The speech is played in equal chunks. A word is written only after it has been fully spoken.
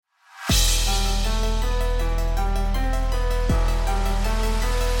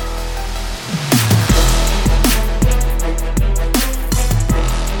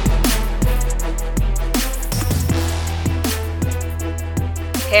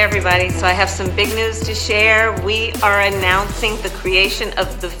everybody. So I have some big news to share. We are announcing the creation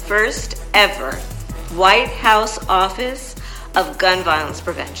of the first ever White House Office of Gun Violence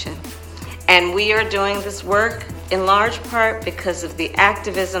Prevention. And we are doing this work in large part because of the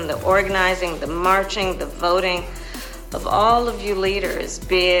activism, the organizing, the marching, the voting of all of you leaders,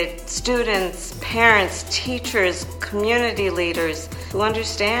 be it students, parents, teachers, community leaders, who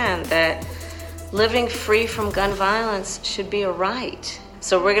understand that living free from gun violence should be a right.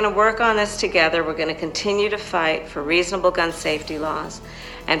 So we're going to work on this together. We're going to continue to fight for reasonable gun safety laws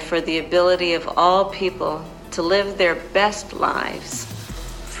and for the ability of all people to live their best lives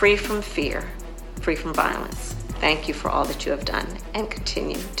free from fear, free from violence. Thank you for all that you have done and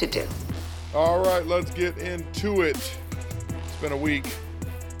continue to do. All right, let's get into it. It's been a week.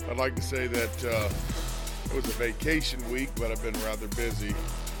 I'd like to say that it was a vacation week, but I've been rather busy.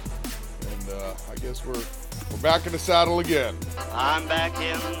 And I guess we're back in the saddle again. I'm back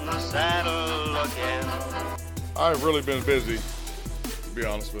in the saddle again. I've really been busy, to be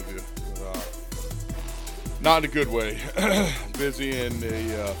honest with you. Not in a good way. Busy in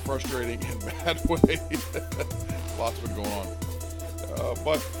a frustrating and bad way. Lots been going on.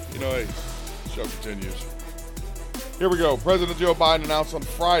 But, hey, the show continues. Here we go. President Joe Biden announced on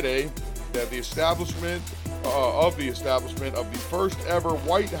Friday that the establishment of the first ever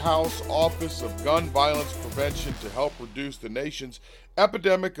White House Office of Gun Violence Prevention to help reduce the nation's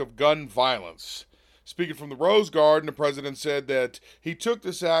epidemic of gun violence. Speaking from the Rose Garden, the president said that he took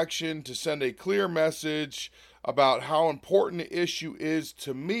this action to send a clear message about how important the issue is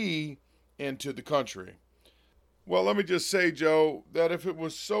to me and to the country. Well, let me just say, Joe, that if it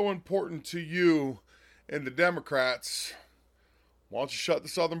was so important to you and the Democrats, why don't you shut the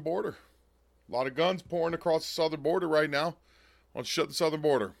southern border? A lot of guns pouring across the southern border right now. Why don't you shut the southern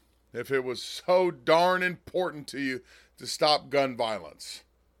border? If it was so darn important to you to stop gun violence,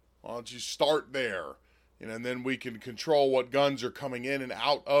 why don't you start there? And then we can control what guns are coming in and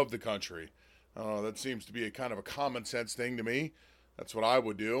out of the country. That seems to be a kind of a common sense thing to me. That's what I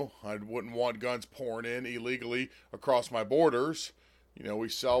would do. I wouldn't want guns pouring in illegally across my borders. We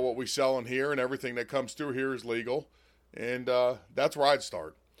sell what we sell in here, and everything that comes through here is legal. And that's where I'd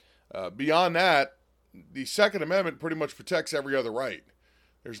start. Beyond that, the Second Amendment pretty much protects every other right.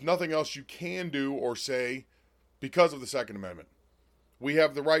 There's nothing else you can do or say because of the Second Amendment. We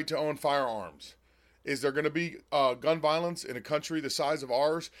have the right to own firearms. Is there going to be gun violence in a country the size of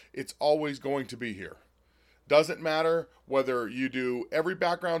ours? It's always going to be here. Doesn't matter whether you do every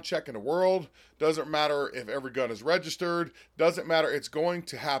background check in the world. Doesn't matter if every gun is registered. Doesn't matter. It's going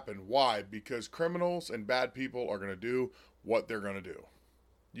to happen. Why? Because criminals and bad people are going to do what they're going to do.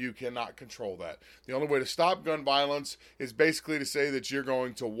 You cannot control that. The only way to stop gun violence is basically to say that you're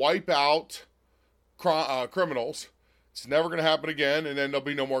going to wipe out criminals. It's never going to happen again, and then there'll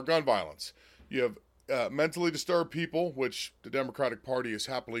be no more gun violence. You have mentally disturbed people, which the Democratic Party is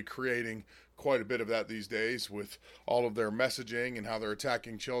happily creating quite a bit of that these days with all of their messaging and how they're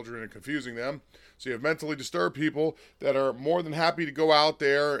attacking children and confusing them. So you have mentally disturbed people that are more than happy to go out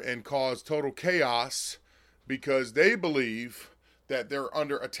there and cause total chaos because they believe that they're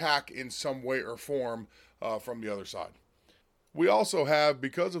under attack in some way or form from the other side. We also have,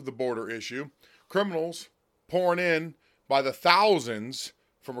 because of the border issue, criminals pouring in by the thousands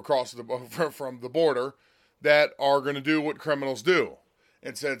from across from the border that are going to do what criminals do.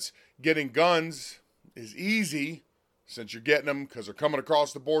 And since getting guns is easy, since you're getting them because they're coming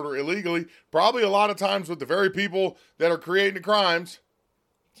across the border illegally, probably a lot of times with the very people that are creating the crimes,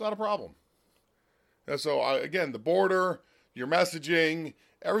 it's not a problem. And so, again, the border, your messaging,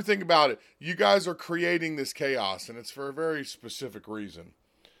 everything about it, you guys are creating this chaos, and it's for a very specific reason.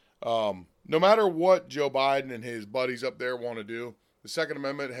 No matter what Joe Biden and his buddies up there want to do, the Second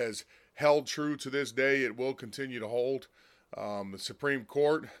Amendment has held true to this day. It will continue to hold. The Supreme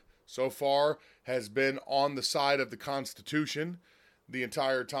Court, so far, has been on the side of the Constitution the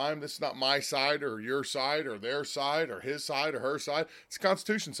entire time. This is not my side or your side or their side or his side or her side. It's the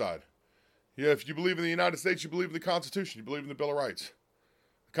Constitution side. Yeah, if you believe in the United States, you believe in the Constitution. You believe in the Bill of Rights.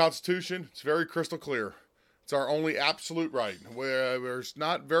 The Constitution, it's very crystal clear. It's our only absolute right. There's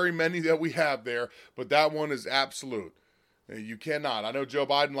not very many that we have there, but that one is absolute. You cannot. I know Joe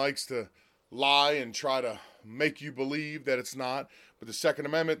Biden likes to lie and try to make you believe that it's not. But the Second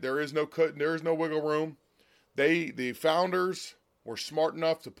Amendment, there is no wiggle room. The founders were smart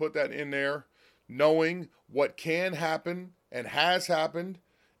enough to put that in there, knowing what can happen and has happened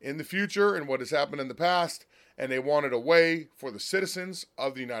in the future and what has happened in the past. And they wanted a way for the citizens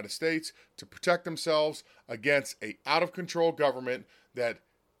of the United States to protect themselves against a out-of-control government that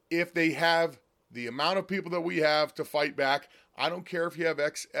if they have the amount of people that we have to fight back. I don't care if you have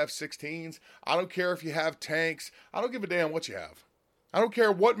F-16s. I don't care if you have tanks. I don't give a damn what you have. I don't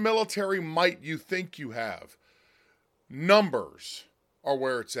care what military might you think you have. Numbers are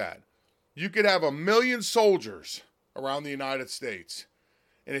where it's at. You could have 1 million soldiers around the United States.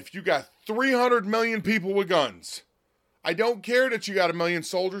 And if you got 300 million people with guns, I don't care that you got 1 million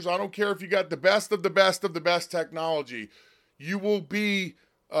soldiers. I don't care if you got the best of the best of the best technology. You will be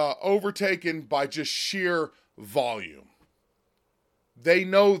overtaken by just sheer volume. They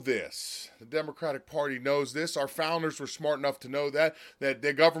know this. The Democratic Party knows this. Our founders were smart enough to know that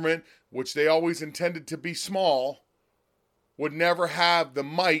the government, which they always intended to be small, would never have the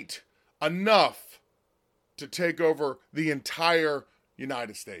might enough to take over the entire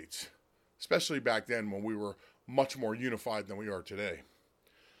United States, especially back then when we were much more unified than we are today.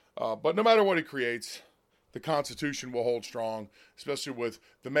 But no matter what he creates, the Constitution will hold strong, especially with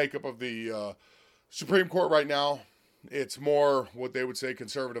the makeup of the Supreme Court right now. It's more what they would say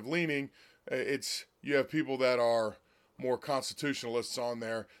conservative leaning. You have people that are more constitutionalists on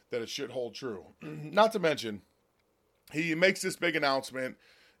there that it should hold true. Not to mention, he makes this big announcement,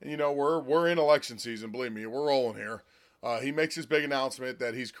 and we're in election season, believe me, we're rolling here. He makes this big announcement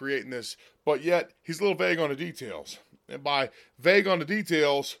that he's creating this, but yet he's a little vague on the details. And by vague on the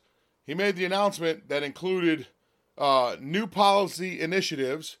details, he made the announcement that included new policy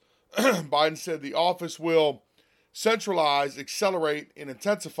initiatives. Biden said the office will centralize, accelerate, and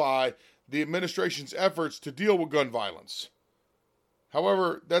intensify the administration's efforts to deal with gun violence.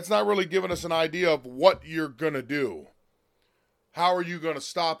 However, that's not really giving us an idea of what you're going to do. How are you going to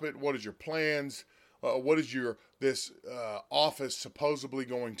stop it? What is your plans? What is this office supposedly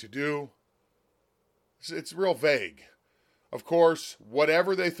going to do? It's real vague. Of course,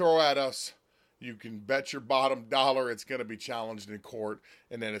 whatever they throw at us, you can bet your bottom dollar it's going to be challenged in court,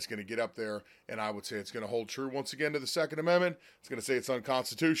 and then it's going to get up there, and I would say it's going to hold true once again to the Second Amendment. It's going to say it's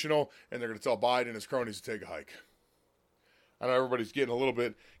unconstitutional, and they're going to tell Biden and his cronies to take a hike. I know everybody's getting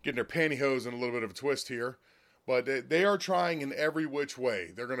their pantyhose in a little bit of a twist here, but they are trying in every which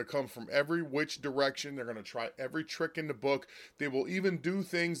way. They're going to come from every which direction. They're going to try every trick in the book. They will even do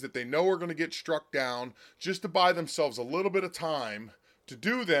things that they know are going to get struck down just to buy themselves a little bit of time to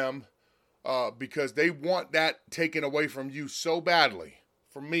do them, because they want that taken away from you so badly,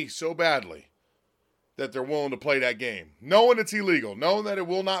 from me so badly, that they're willing to play that game. Knowing it's illegal, knowing that it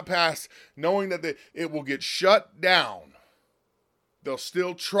will not pass, knowing that it will get shut down. They'll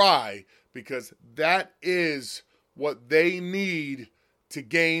still try, because that is what they need to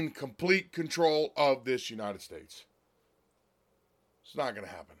gain complete control of this United States. It's not going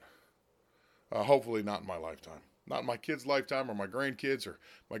to happen. Hopefully not in my lifetime. Not in my kids' lifetime or my grandkids or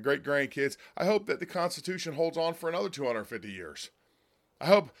my great-grandkids. I hope that the Constitution holds on for another 250 years. I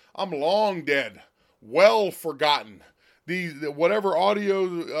hope I'm long dead, well forgotten. Whatever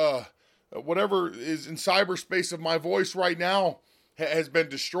audio, whatever is in cyberspace of my voice right now has been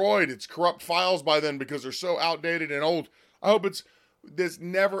destroyed. It's corrupt files by then because they're so outdated and old. I hope this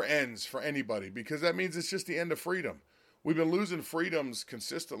never ends for anybody, because that means it's just the end of freedom. We've been losing freedoms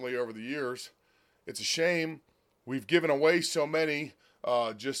consistently over the years. It's a shame. We've given away so many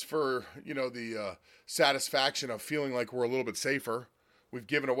just for, the satisfaction of feeling like we're a little bit safer. We've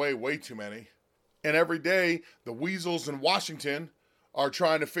given away way too many. And every day, the weasels in Washington are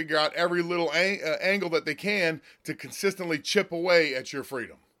trying to figure out every little angle that they can to consistently chip away at your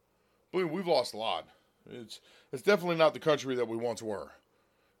freedom. Believe me, we've lost a lot. It's definitely not the country that we once were.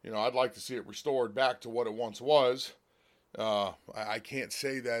 I'd like to see it restored back to what it once was. I can't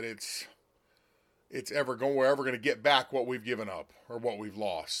say that we're ever going to get back what we've given up or what we've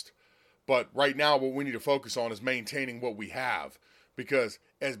lost. But right now, what we need to focus on is maintaining what we have. Because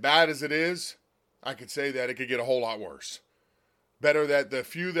as bad as it is, I could say that it could get a whole lot worse. Better that the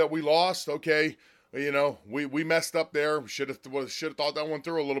few that we lost, okay, we messed up there. Should have thought that one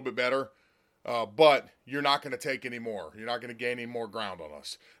through a little bit better. But you're not going to take any more. You're not going to gain any more ground on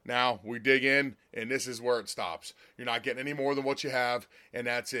us. Now, we dig in, and this is where it stops. You're not getting any more than what you have, and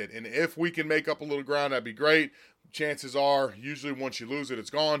that's it. And if we can make up a little ground, that'd be great. Chances are, usually once you lose it,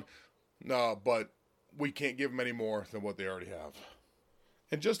 it's gone. But we can't give them any more than what they already have.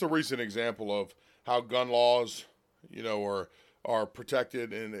 And just a recent example of how gun laws, are protected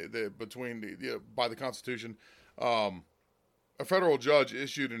by the Constitution. A federal judge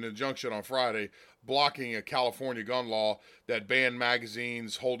issued an injunction on Friday blocking a California gun law that banned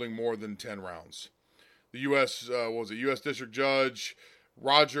magazines holding more than 10 rounds. The U.S. District Judge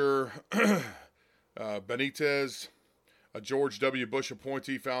Roger Benitez, a George W. Bush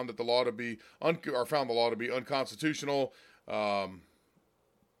appointee, found the law to be unconstitutional.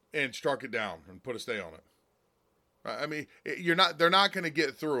 and struck it down and put a stay on it. I mean, they're not going to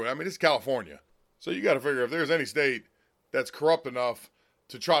get through it. I mean, it's California. So you got to figure if there's any state that's corrupt enough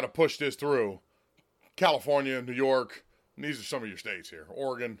to try to push this through, California, New York, and these are some of your states here.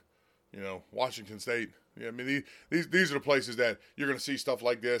 Oregon, Washington State. Yeah, I mean, these are the places that you're going to see stuff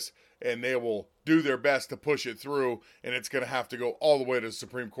like this, and they will do their best to push it through, and it's going to have to go all the way to the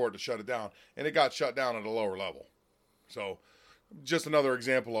Supreme Court to shut it down. And it got shut down at a lower level. So just another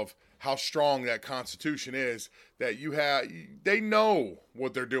example of how strong that Constitution is, that they know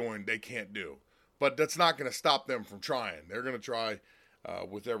what they're doing they can't do. But that's not going to stop them from trying. They're going to try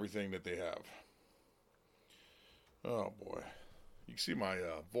with everything that they have. Oh, boy. You can see my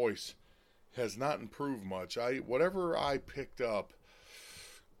voice has not improved much. Whatever I picked up,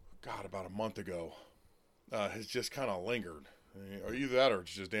 about a month ago, has just kind of lingered. Or either that or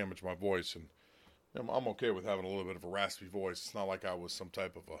it's just damaged my voice. And I'm okay with having a little bit of a raspy voice. It's not like I was some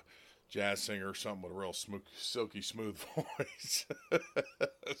type of a jazz singer or something with a real silky smooth voice.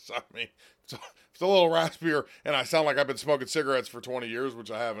 So, I mean, it's a little raspier, and I sound like I've been smoking cigarettes for 20 years,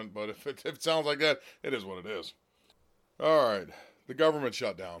 which I haven't, but if it sounds like that, it is what it is. All right, the government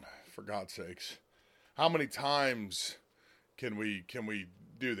shutdown, for God's sakes. How many times can we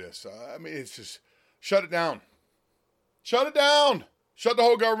do this? I mean, it's just, shut it down. Shut it down. Shut the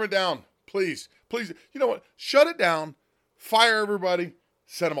whole government down. Please. You know what? Shut it down. Fire everybody.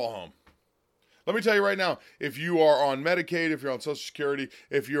 Send them all home. Let me tell you right now, if you are on Medicaid, if you're on Social Security,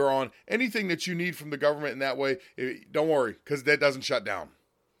 if you're on anything that you need from the government in that way, don't worry, because that doesn't shut down.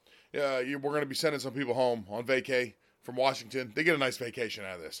 We're going to be sending some people home on vacay from Washington. They get a nice vacation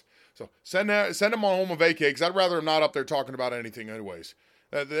out of this. So send them on home on vacay, because I'd rather them not up there talking about anything anyways.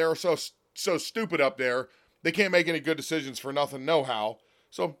 They're so stupid up there, they can't make any good decisions for nothing, no how.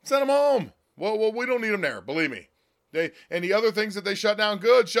 So send them home. Well, we don't need them there, believe me. And the other things that they shut down,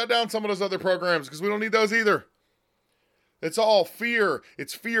 good. Shut down some of those other programs because we don't need those either. It's all fear.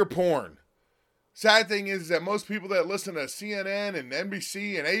 It's fear porn. Sad thing is that most people that listen to CNN and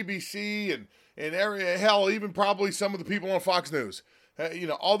NBC and ABC and hell, even probably some of the people on Fox News,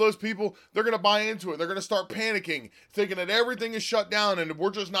 all those people, they're going to buy into it. They're going to start panicking, thinking that everything is shut down and we're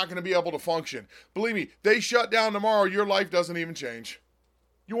just not going to be able to function. Believe me, they shut down tomorrow, your life doesn't even change.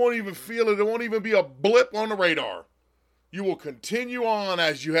 You won't even feel it. It won't even be a blip on the radar. You will continue on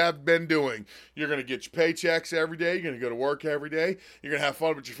as you have been doing. You're going to get your paychecks every day. You're going to go to work every day. You're going to have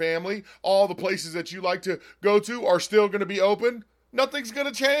fun with your family. All the places that you like to go to are still going to be open. Nothing's going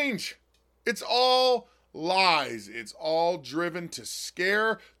to change. It's all lies. It's all driven to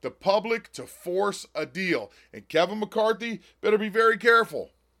scare the public to force a deal. And Kevin McCarthy better be very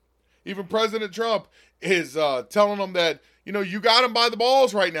careful. Even President Trump is telling them that, you got them by the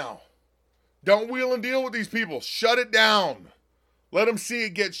balls right now. Don't wheel and deal with these people. Shut it down. Let them see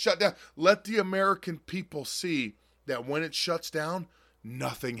it get shut down. Let the American people see that when it shuts down,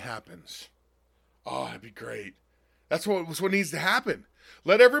 nothing happens. Oh, that'd be great. That's what needs to happen.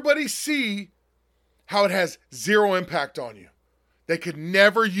 Let everybody see how it has zero impact on you. They could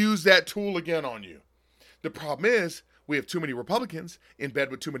never use that tool again on you. The problem is, we have too many Republicans in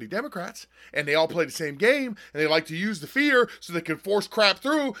bed with too many Democrats, and they all play the same game, and they like to use the fear so they can force crap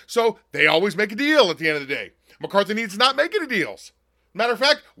through, so they always make a deal at the end of the day. McCarthy needs to not make any deals. Matter of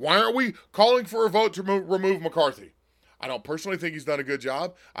fact, why aren't we calling for a vote to remove McCarthy? I don't personally think he's done a good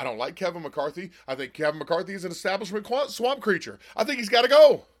job. I don't like Kevin McCarthy. I think Kevin McCarthy is an establishment swamp creature. I think he's got to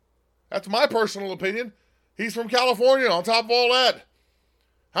go. That's my personal opinion. He's from California, on top of all that.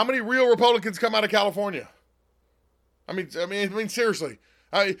 How many real Republicans come out of California? I mean, seriously.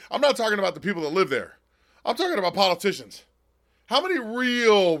 I'm not talking about the people that live there. I'm talking about politicians. How many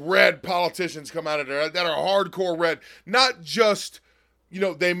real red politicians come out of there that are hardcore red? Not just,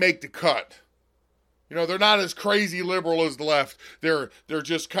 they make the cut. They're not as crazy liberal as the left. They're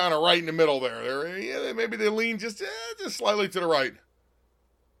just kind of right in the middle there. Maybe they lean just slightly to the right.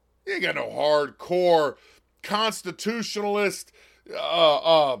 You ain't got no hardcore constitutionalist,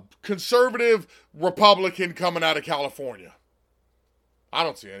 conservative Republican coming out of California. I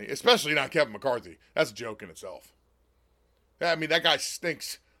don't see any, especially not Kevin McCarthy. That's a joke in itself. I mean, that guy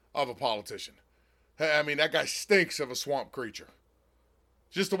stinks of a politician. I mean, that guy stinks of a swamp creature.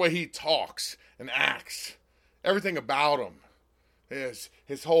 Just the way he talks and acts. Everything about him.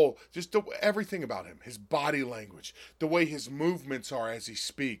 His whole, everything about him. His body language. The way his movements are as he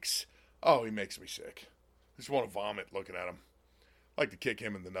speaks. Oh, he makes me sick. I just want to vomit looking at him. I like to kick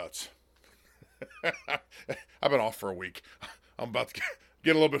him in the nuts. I've been off for a week. I'm about to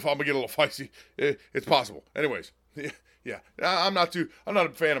get a little bit, I'm going to get a little feisty. It's possible. Anyways, yeah. I'm not a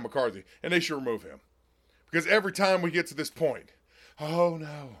fan of McCarthy, and they should remove him. Because every time we get to this point, Oh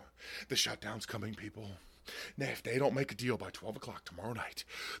no, the shutdown's coming, people. Now, if they don't make a deal by 12 o'clock tomorrow night,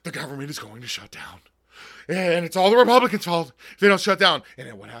 the government is going to shut down. And it's all the Republicans' fault if they don't shut down. And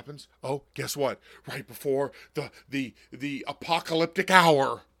then what happens? Oh, guess what? Right before the apocalyptic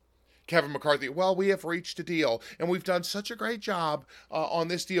hour, Kevin McCarthy, well, we have reached a deal, and we've done such a great job on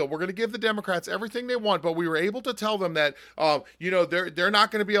this deal. We're going to give the Democrats everything they want, but we were able to tell them that, they're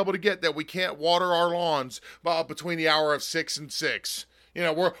not going to be able to get that we can't water our lawns between the hour of 6 and 6.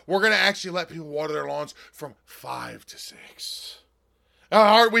 We're going to actually let people water their lawns from 5 to 6.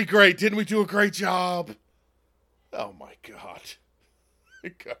 Aren't we great? Didn't we do a great job? Oh, my God.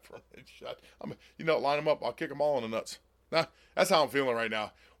 Government shut. Line them up. I'll kick them all in the nuts. Nah, that's how I'm feeling right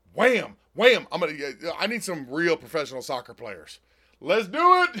now. Wham! Wham! I need some real professional soccer players. Let's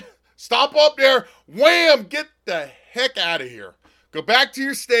do it! Stop up there. Wham! Get the heck out of here. Go back to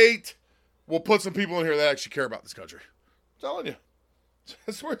your state. We'll put some people in here that actually care about this country. I'm telling you.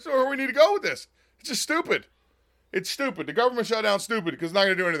 That's where we need to go with this. It's just stupid. It's stupid. The government shutdown's stupid because it's not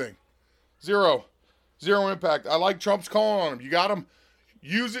going to do anything. Zero impact. I like Trump's calling on him. You got him.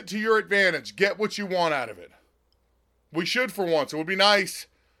 Use it to your advantage. Get what you want out of it. We should for once. It would be nice.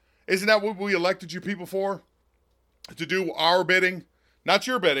 Isn't that what we elected you people for? To do our bidding? Not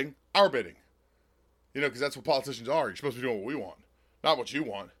your bidding, our bidding. Because that's what politicians are. You're supposed to be doing what we want, not what you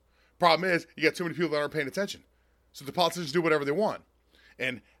want. Problem is, you got too many people that aren't paying attention. So the politicians do whatever they want.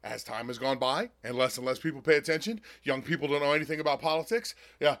 And as time has gone by and less people pay attention, young people don't know anything about politics,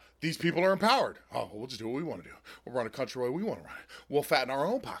 these people are empowered. Oh, we'll just do what we want to do. We'll run a country the way we want to run it. We'll fatten our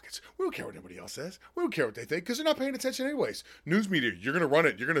own pockets. We don't care what anybody else says. We don't care what they think because they're not paying attention anyways. News media, you're going to run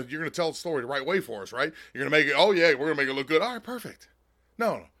it. You're going to tell the story the right way for us, right? You're going to make it, oh yeah, we're going to make it look good. All right, perfect.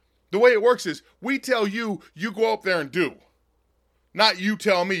 No. The way it works is we tell you, you go up there and do. Not you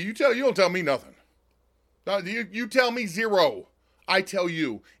tell me. You don't tell me nothing. No, you tell me zero. I tell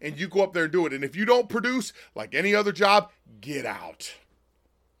you, and you go up there and do it. And if you don't produce like any other job, get out.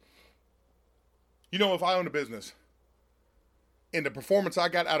 If I owned a business and the performance I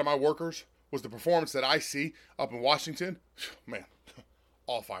got out of my workers was the performance that I see up in Washington, man,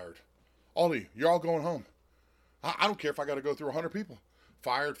 all fired. All of you, you're all going home. I don't care if I got to go through 100 people.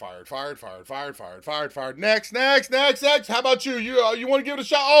 Fired. Next. How about you? You want to give it a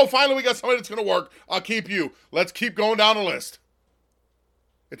shot? Oh, finally we got somebody that's going to work. I'll keep you. Let's keep going down the list.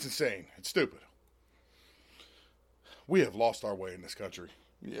 It's insane. It's stupid. We have lost our way in this country.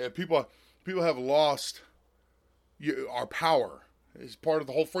 Yeah, people have lost our power. It's part of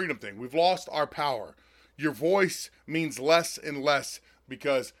the whole freedom thing. We've lost our power. Your voice means less and less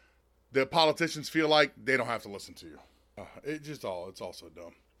because the politicians feel like they don't have to listen to you. It's all so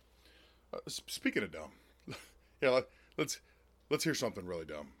dumb. Speaking of dumb, let's hear something really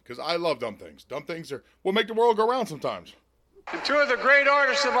dumb because I love dumb things. Dumb things are what make the world go round sometimes. And two of the great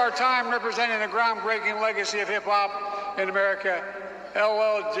artists of our time representing the groundbreaking legacy of hip-hop in America,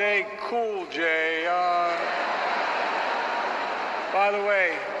 LL Cool J. By the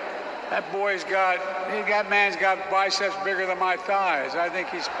way, that man's got biceps bigger than my thighs. I think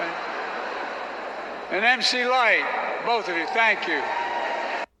he's been... And MC Light, both of you, thank you.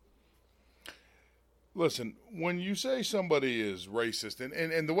 Listen, when you say somebody is racist,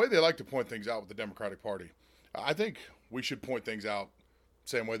 and the way they like to point things out with the Democratic Party, I think we should point things out the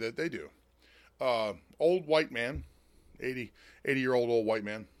same way that they do. Old white man, 80-year-old old white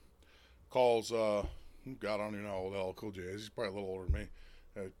man, calls, God, I don't even know how old LL Cool J is. He's probably a little older than me.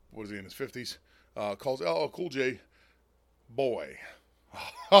 What is he, in his 50s? Calls LL Cool J boy.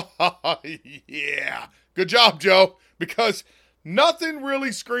 Yeah. Good job, Joe. Because nothing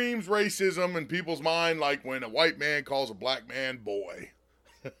really screams racism in people's mind like when a white man calls a black man boy.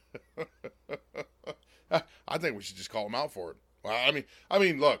 I think we should just call him out for it. Well, I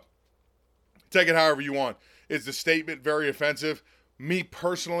mean, look, take it however you want. Is the statement very offensive? Me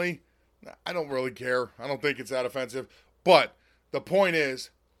personally, I don't really care. I don't think it's that offensive. But the point is,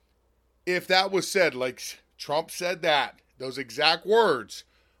 if that was said, like Trump said that, those exact words,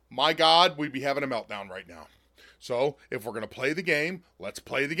 my God, we'd be having a meltdown right now. So if we're going to play the game, let's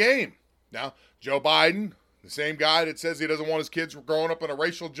play the game. Now, Joe Biden, the same guy that says he doesn't want his kids growing up in a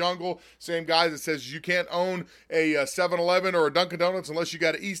racial jungle, same guy that says you can't own a 7-Eleven or a Dunkin' Donuts unless you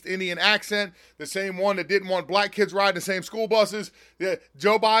got an East Indian accent, the same one that didn't want black kids riding the same school buses,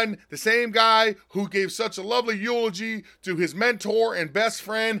 Joe Biden, the same guy who gave such a lovely eulogy to his mentor and best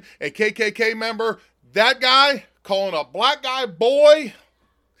friend, a KKK member, that guy calling a black guy boy.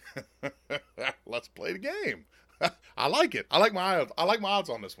 Let's play the game. I like it. I like my odds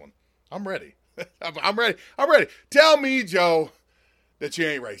on this one. I'm ready. I'm ready. Tell me, Joe, that you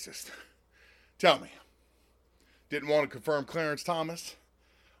ain't racist. Tell me. didn't want to confirm Clarence Thomas.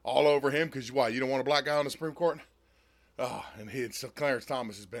 All over him because why? You don't want a black guy on the Supreme Court? Oh, and Clarence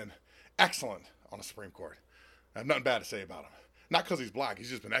Thomas has been excellent on the Supreme Court. I have nothing bad to say about him. Not because he's black. He's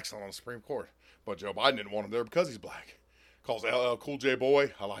just been excellent on the Supreme Court. But Joe Biden didn't want him there because he's black. Calls LL Cool J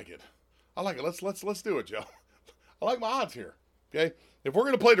boy. I like it. I like it. Let's do it, Joe. I like my odds here. Okay? If we're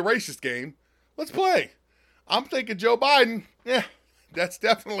going to play the racist game, let's play. I'm thinking Joe Biden, that's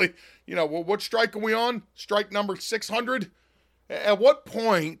definitely, what strike are we on? Strike number 600? At what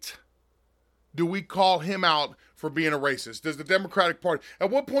point do we call him out for being a racist? Does the Democratic Party, at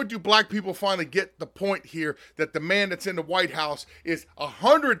what point do black people finally get the point here that the man that's in the White House is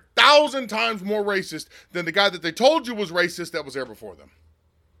 100,000 times more racist than the guy that they told you was racist that was there before them?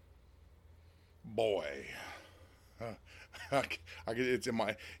 Boy. It's in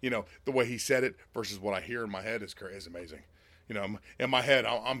my, the way he said it versus what I hear in my head is amazing. In my head,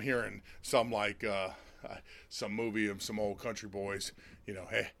 I'm hearing some some movie of some old country boys,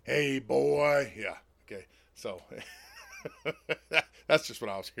 hey boy. Yeah. Okay. So that's just what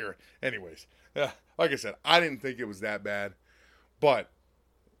I was hearing. Anyways, like I said, I didn't think it was that bad, but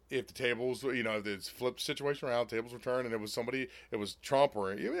if the tables, if it's flipped situation around, tables were turned and it was Trump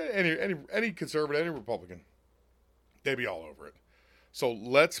or any conservative, any Republican, they'd be all over it. So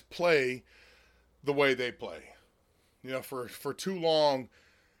let's play the way they play. For too long,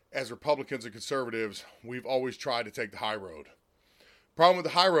 as Republicans and conservatives, we've always tried to take the high road. Problem with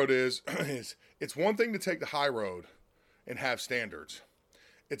the high road is it's one thing to take the high road and have standards.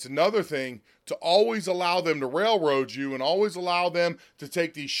 It's another thing to always allow them to railroad you and always allow them to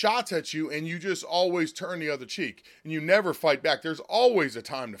take these shots at you, and you just always turn the other cheek and you never fight back. There's always a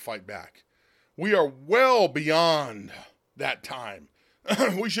time to fight back. We are well beyond that time.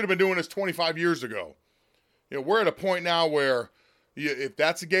 We should have been doing this 25 years ago. We're at a point now where if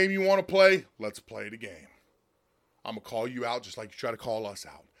that's a game you want to play, let's play the game. I'm going to call you out just like you try to call us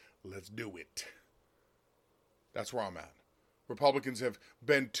out. Let's do it. That's where I'm at. Republicans have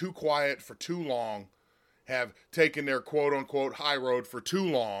been too quiet for too long, have taken their quote-unquote high road for too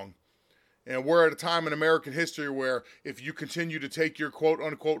long, and we're at a time in American history where if you continue to take your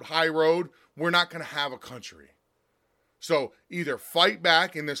quote-unquote high road, we're not going to have a country. So either fight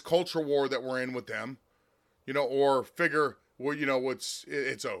back in this culture war that we're in with them, or figure,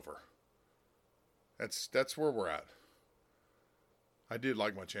 it's over. That's where we're at. I did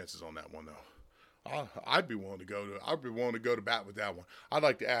like my chances on that one, though. I'd be willing to go to bat with that one. I'd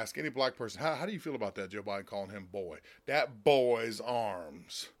like to ask any black person, how do you feel about that, Joe Biden calling him boy? That boy's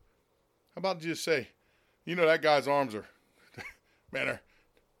arms. How about just say, that guy's arms are, man,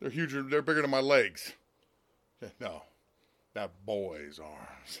 they're huge. They're bigger than my legs. No, that boy's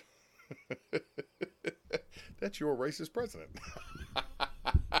arms. That's your racist president.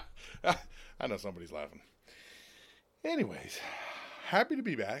 I know somebody's laughing. Anyways, happy to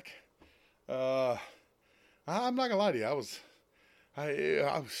be back. I'm not gonna lie to you. It was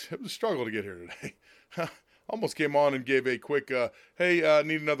a struggle to get here today. Almost came on and gave a quick, hey,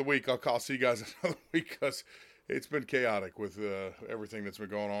 need another week. I'll see you guys another week because it's been chaotic with everything that's been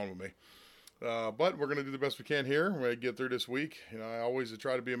going on with me. But we're going to do the best we can here. We're going to get through this week. I always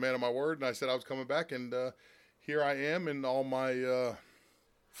try to be a man of my word, and I said I was coming back, and here I am in all my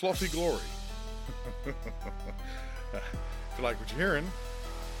fluffy glory. If you like what you're hearing,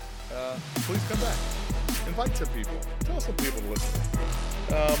 please come back. Invite some people. Tell some people to listen.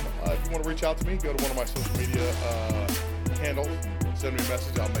 If you want to reach out to me, go to one of my social media handles. Send me a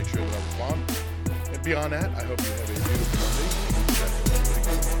message. I'll make sure that I respond. And beyond that, I hope you have a beautiful Monday.